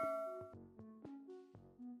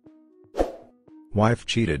Wife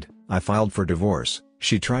cheated, I filed for divorce,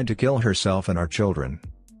 she tried to kill herself and our children.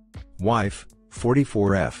 Wife,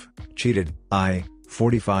 44F, cheated, I,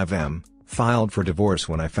 45M, filed for divorce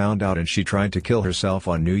when I found out and she tried to kill herself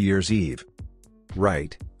on New Year's Eve.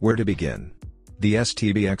 Right, where to begin? The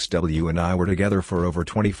STBXW and I were together for over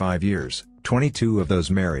 25 years, 22 of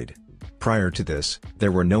those married. Prior to this,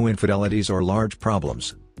 there were no infidelities or large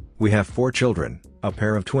problems. We have 4 children, a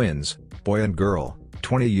pair of twins, boy and girl,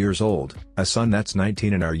 20 years old, a son that's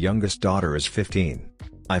 19 and our youngest daughter is 15.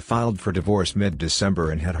 I filed for divorce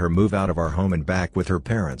mid-December and had her move out of our home and back with her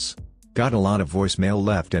parents. Got a lot of voicemail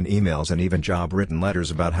left and emails and even job-written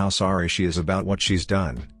letters about how sorry she is about what she's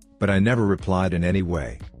done, but I never replied in any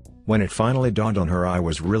way. When it finally dawned on her I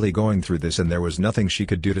was really going through this and there was nothing she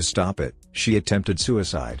could do to stop it, she attempted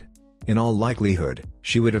suicide. In all likelihood,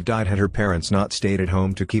 she would have died had her parents not stayed at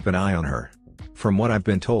home to keep an eye on her. From what I've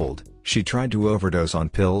been told, she tried to overdose on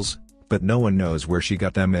pills, but no one knows where she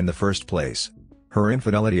got them in the first place. Her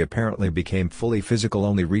infidelity apparently became fully physical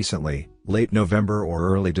only recently, late November or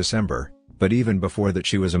early December, but even before that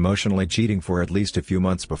she was emotionally cheating for at least a few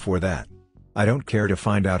months before that. I don't care to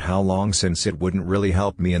find out how long since it wouldn't really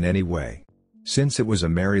help me in any way. Since it was a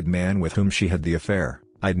married man with whom she had the affair,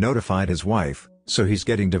 I'd notified his wife, so he's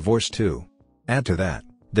getting divorced too. Add to that,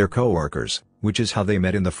 they're co-workers, which is how they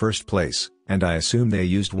met in the first place, and I assume they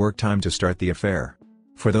used work time to start the affair.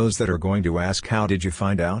 For those that are going to ask how did you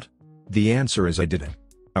find out? The answer is I didn't.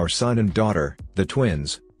 Our son and daughter, the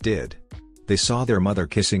twins, did. They saw their mother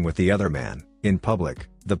kissing with the other man, in public.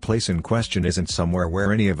 The place in question isn't somewhere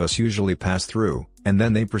where any of us usually pass through, and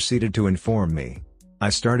then they proceeded to inform me. I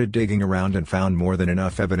started digging around and found more than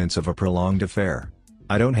enough evidence of a prolonged affair.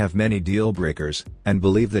 I don't have many deal breakers, and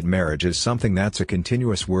believe that marriage is something that's a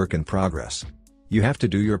continuous work in progress. You have to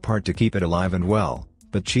do your part to keep it alive and well,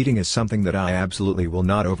 but cheating is something that I absolutely will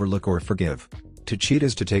not overlook or forgive. To cheat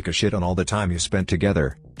is to take a shit on all the time you spent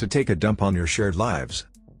together, to take a dump on your shared lives.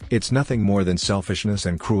 It's nothing more than selfishness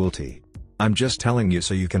and cruelty. I'm just telling you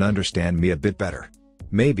so you can understand me a bit better.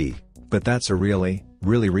 Maybe, but that's a really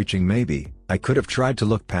reaching maybe, I could have tried to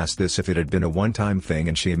look past this if it had been a one-time thing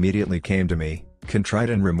and she immediately came to me, contrite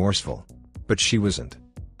and remorseful. But she wasn't.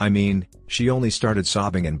 I mean, she only started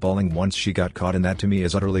sobbing and bawling once she got caught, and that to me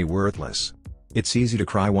is utterly worthless. It's easy to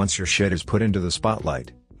cry once your shit is put into the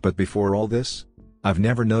spotlight, but before all this? I've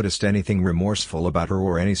never noticed anything remorseful about her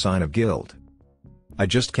or any sign of guilt. I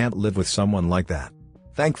just can't live with someone like that.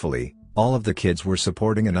 Thankfully, all of the kids were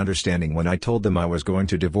supporting and understanding when I told them I was going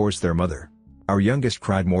to divorce their mother. Our youngest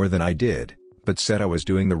cried more than I did, but said I was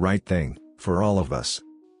doing the right thing, for all of us.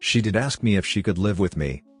 She did ask me if she could live with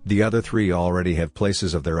me. The other 3 already have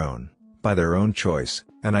places of their own, by their own choice,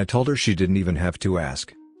 and I told her she didn't even have to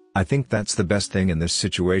ask. I think that's the best thing in this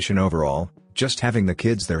situation overall, just having the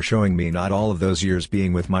kids there showing me not all of those years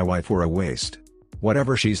being with my wife were a waste.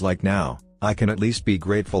 Whatever she's like now, I can at least be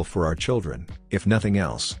grateful for our children, if nothing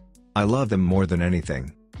else. I love them more than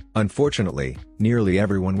anything. Unfortunately, nearly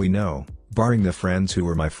everyone we know, barring the friends who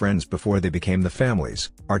were my friends before they became the families,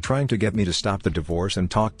 are trying to get me to stop the divorce and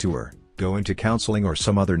talk to her, go into counseling or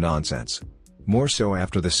some other nonsense. More so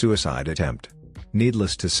after the suicide attempt.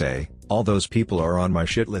 Needless to say, all those people are on my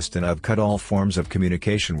shit list and I've cut all forms of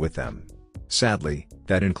communication with them. Sadly,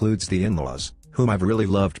 that includes the in-laws, whom I've really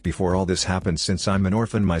loved before all this happened, since I'm an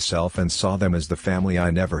orphan myself and saw them as the family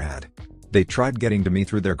I never had. They tried getting to me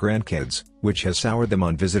through their grandkids, which has soured them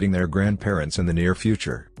on visiting their grandparents in the near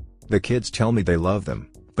future. The kids tell me they love them,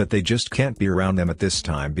 but they just can't be around them at this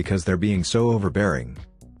time because they're being so overbearing.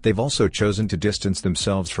 They've also chosen to distance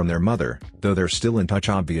themselves from their mother, though they're still in touch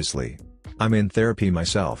obviously. I'm in therapy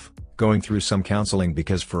myself, going through some counseling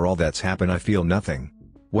because for all that's happened I feel nothing.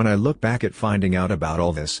 When I look back at finding out about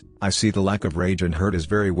all this, I see the lack of rage and hurt is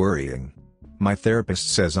very worrying. My therapist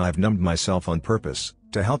says I've numbed myself on purpose,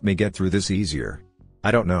 to help me get through this easier.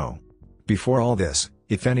 I don't know. Before all this,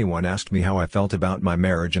 if anyone asked me how I felt about my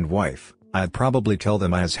marriage and wife, I'd probably tell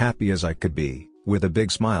them I was happy as I could be, with a big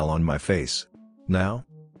smile on my face. Now?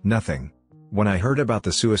 Nothing. When I heard about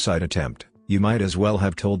the suicide attempt, you might as well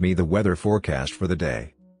have told me the weather forecast for the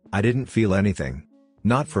day. I didn't feel anything.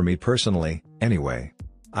 Not for me personally, anyway.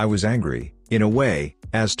 I was angry, in a way,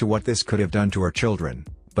 as to what this could have done to our children,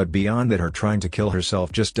 but beyond that, her trying to kill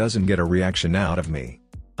herself just doesn't get a reaction out of me.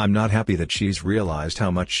 I'm not happy that she's realized how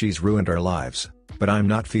much she's ruined our lives, but I'm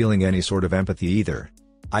not feeling any sort of empathy either.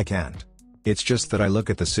 I can't. It's just that I look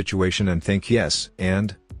at the situation and think, yes,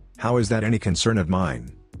 and? How is that any concern of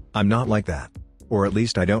mine? I'm not like that. Or at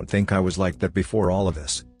least I don't think I was like that before all of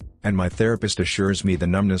this. And my therapist assures me the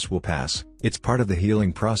numbness will pass, it's part of the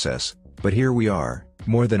healing process, but here we are,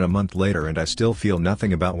 more than a month later and I still feel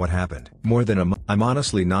nothing about what happened. I'm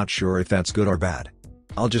honestly not sure if that's good or bad.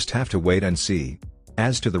 I'll just have to wait and see.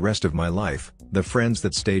 As to the rest of my life, the friends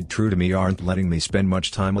that stayed true to me aren't letting me spend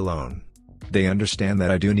much time alone. They understand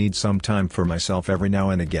that I do need some time for myself every now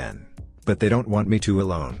and again. But they don't want me too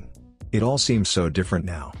alone. It all seems so different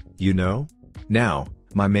now, you know? Now,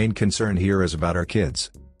 my main concern here is about our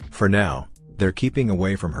kids. For now, they're keeping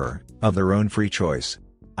away from her, of their own free choice.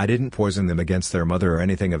 I didn't poison them against their mother or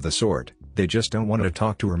anything of the sort, they just don't want to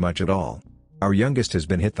talk to her much at all. Our youngest has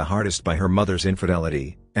been hit the hardest by her mother's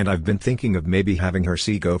infidelity, and I've been thinking of maybe having her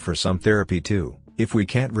go for some therapy too, if we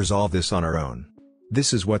can't resolve this on our own.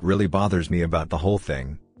 This is what really bothers me about the whole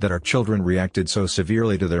thing, that our children reacted so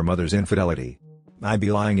severely to their mother's infidelity. I'd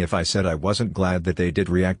be lying if I said I wasn't glad that they did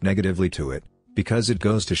react negatively to it, because it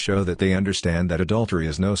goes to show that they understand that adultery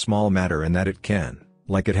is no small matter and that it can,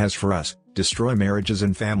 like it has for us, destroy marriages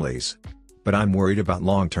and families. But I'm worried about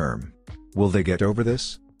long term. Will they get over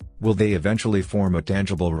this? Will they eventually form a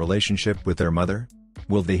tangible relationship with their mother?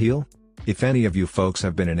 Will they heal? If any of you folks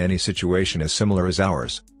have been in any situation as similar as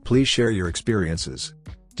ours, please share your experiences.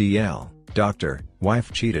 DL, doctor,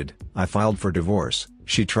 wife cheated, I filed for divorce,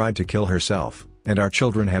 she tried to kill herself, and our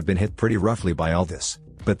children have been hit pretty roughly by all this,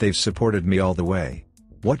 but they've supported me all the way.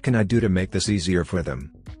 What can I do to make this easier for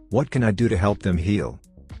them? What can I do to help them heal?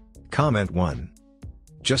 Comment 1.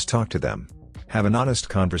 Just talk to them. Have an honest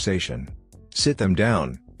conversation. Sit them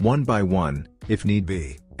down, one by one, if need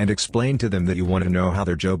be, and explain to them that you want to know how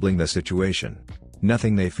they're juggling the situation.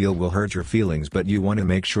 Nothing they feel will hurt your feelings, but you want to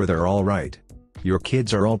make sure they're all right. Your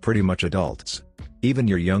kids are all pretty much adults. Even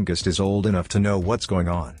your youngest is old enough to know what's going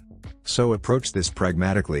on. So approach this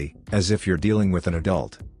pragmatically, as if you're dealing with an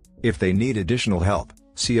adult. If they need additional help,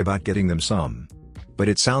 see about getting them some. But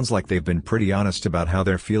it sounds like they've been pretty honest about how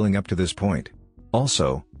they're feeling up to this point.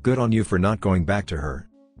 Also, good on you for not going back to her.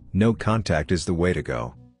 No contact is the way to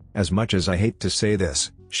go. As much as I hate to say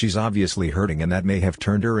this, she's obviously hurting and that may have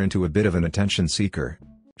turned her into a bit of an attention seeker.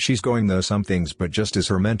 She's going through some things, but just as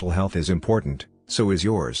her mental health is important, so is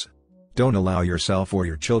yours. Don't allow yourself or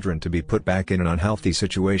your children to be put back in an unhealthy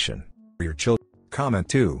situation. Your children. Comment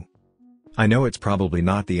 2. I know it's probably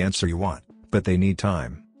not the answer you want, but they need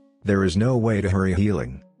time. There is no way to hurry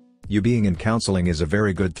healing. You being in counseling is a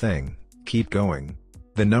very good thing, keep going.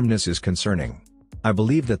 The numbness is concerning. I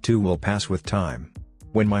believe that too will pass with time.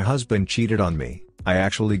 When my husband cheated on me, I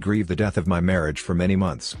actually grieved the death of my marriage for many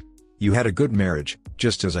months. You had a good marriage,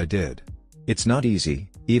 just as I did. It's not easy,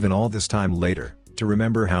 even all this time later, to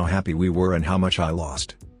remember how happy we were and how much I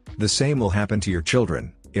lost. The same will happen to your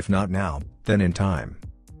children, if not now, then in time.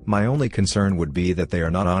 My only concern would be that they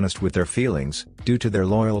are not honest with their feelings, due to their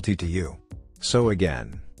loyalty to you. So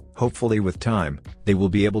again, hopefully with time, they will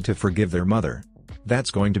be able to forgive their mother.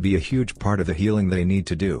 That's going to be a huge part of the healing they need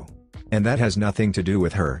to do. And that has nothing to do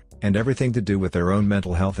with her, and everything to do with their own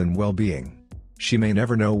mental health and well-being. She may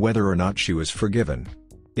never know whether or not she was forgiven.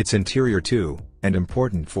 It's interior too, and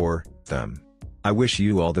important for them. I wish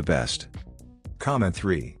you all the best. Comment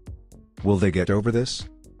 3. Will they get over this?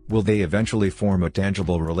 Will they eventually form a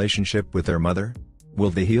tangible relationship with their mother? Will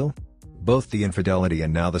they heal? Both the infidelity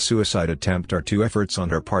and now the suicide attempt are two efforts on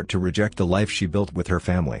her part to reject the life she built with her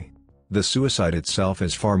family. The suicide itself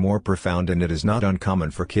is far more profound, and it is not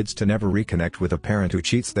uncommon for kids to never reconnect with a parent who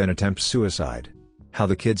cheats then attempts suicide. How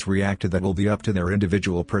the kids react to that will be up to their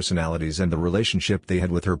individual personalities and the relationship they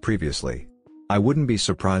had with her previously. I wouldn't be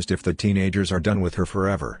surprised if the teenagers are done with her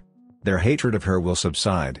forever. Their hatred of her will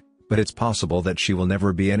subside, but it's possible that she will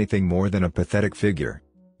never be anything more than a pathetic figure.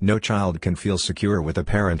 No child can feel secure with a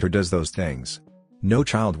parent who does those things. No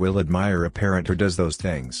child will admire a parent who does those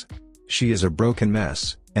things. She is a broken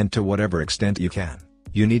mess, and to whatever extent you can,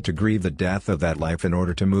 you need to grieve the death of that life in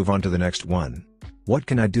order to move on to the next one. What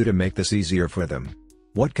can I do to make this easier for them?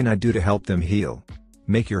 What can I do to help them heal?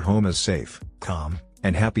 Make your home as safe, calm,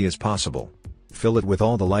 and happy as possible. Fill it with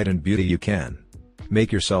all the light and beauty you can.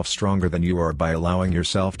 Make yourself stronger than you are by allowing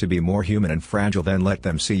yourself to be more human and fragile, then let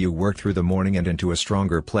them see you work through the morning and into a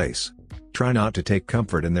stronger place. Try not to take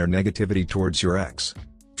comfort in their negativity towards your ex.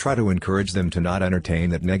 Try to encourage them to not entertain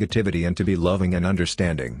that negativity and to be loving and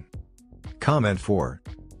understanding. Comment 4.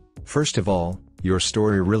 First of all, your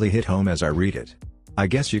story really hit home as I read it. I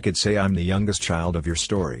guess you could say I'm the youngest child of your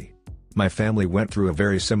story. My family went through a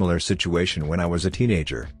very similar situation when I was a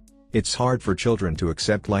teenager. It's hard for children to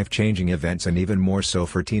accept life-changing events, and even more so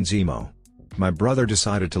for teens emo. My brother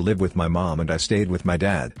decided to live with my mom and I stayed with my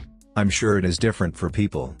dad. I'm sure it is different for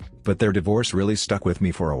people, but their divorce really stuck with me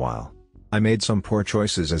for a while. I made some poor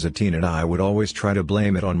choices as a teen and I would always try to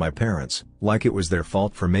blame it on my parents, like it was their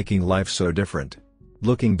fault for making life so different.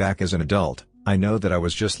 Looking back as an adult, I know that I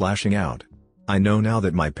was just lashing out. I know now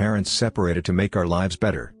that my parents separated to make our lives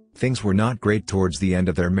better. Things were not great towards the end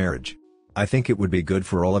of their marriage. I think it would be good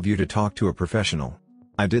for all of you to talk to a professional.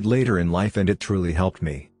 I did later in life and it truly helped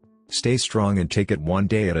me. Stay strong and take it one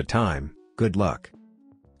day at a time. Good luck.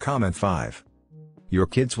 Comment 5. Your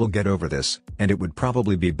kids will get over this, and it would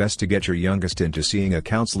probably be best to get your youngest into seeing a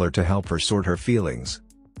counselor to help her sort her feelings.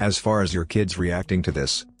 As far as your kids reacting to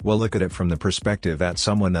this, well, look at it from the perspective that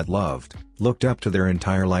someone that loved, looked up to their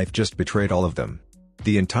entire life just betrayed all of them.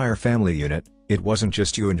 The entire family unit. It wasn't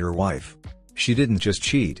just you and your wife. She didn't just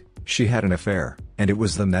cheat, she had an affair, and it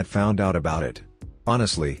was them that found out about it.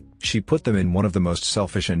 Honestly, she put them in one of the most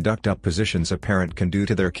selfish and ducked-up positions a parent can do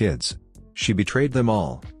to their kids. She betrayed them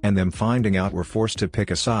all, and them finding out were forced to pick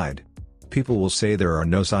a side. People will say there are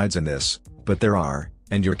no sides in this, but there are,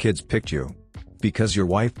 and your kids picked you. Because your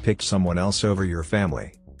wife picked someone else over your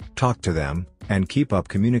family. Talk to them, and keep up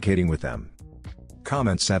communicating with them.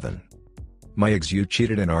 Comment 7. My ex-you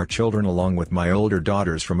cheated and our children along with my older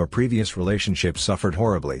daughters from a previous relationship suffered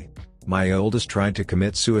horribly. My oldest tried to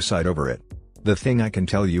commit suicide over it. The thing I can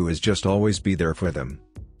tell you is just always be there for them.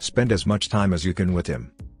 Spend as much time as you can with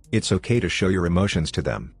him. It's okay to show your emotions to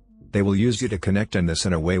them. They will use you to connect, and this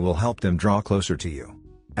in a way will help them draw closer to you.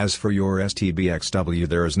 As for your STBXW,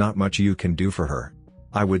 there is not much you can do for her.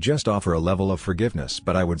 I would just offer a level of forgiveness,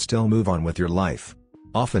 but I would still move on with your life.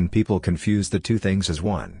 Often people confuse the two things as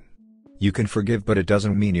one. You can forgive, but it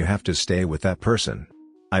doesn't mean you have to stay with that person.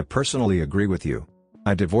 I personally agree with you.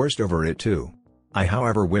 I divorced over it too. I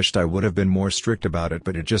however wished I would have been more strict about it,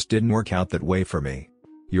 but it just didn't work out that way for me.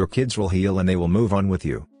 Your kids will heal and they will move on with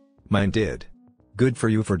you. Mine did. Good for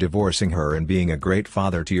you for divorcing her and being a great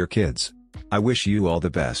father to your kids. I wish you all the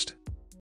best.